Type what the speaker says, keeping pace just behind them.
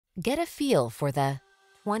Get a feel for the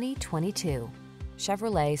 2022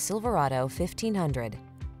 Chevrolet Silverado 1500.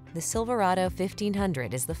 The Silverado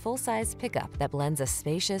 1500 is the full-size pickup that blends a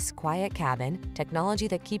spacious, quiet cabin, technology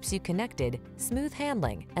that keeps you connected, smooth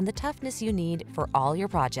handling, and the toughness you need for all your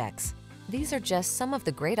projects. These are just some of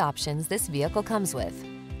the great options this vehicle comes with: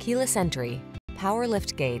 keyless entry, power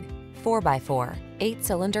liftgate, 4x4,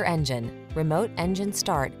 8-cylinder engine, remote engine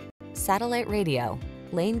start, satellite radio,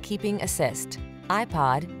 lane keeping assist,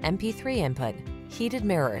 iPod, MP3 input, heated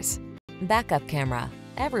mirrors, backup camera.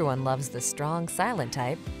 Everyone loves the strong, silent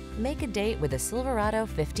type. Make a date with a Silverado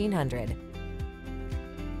 1500.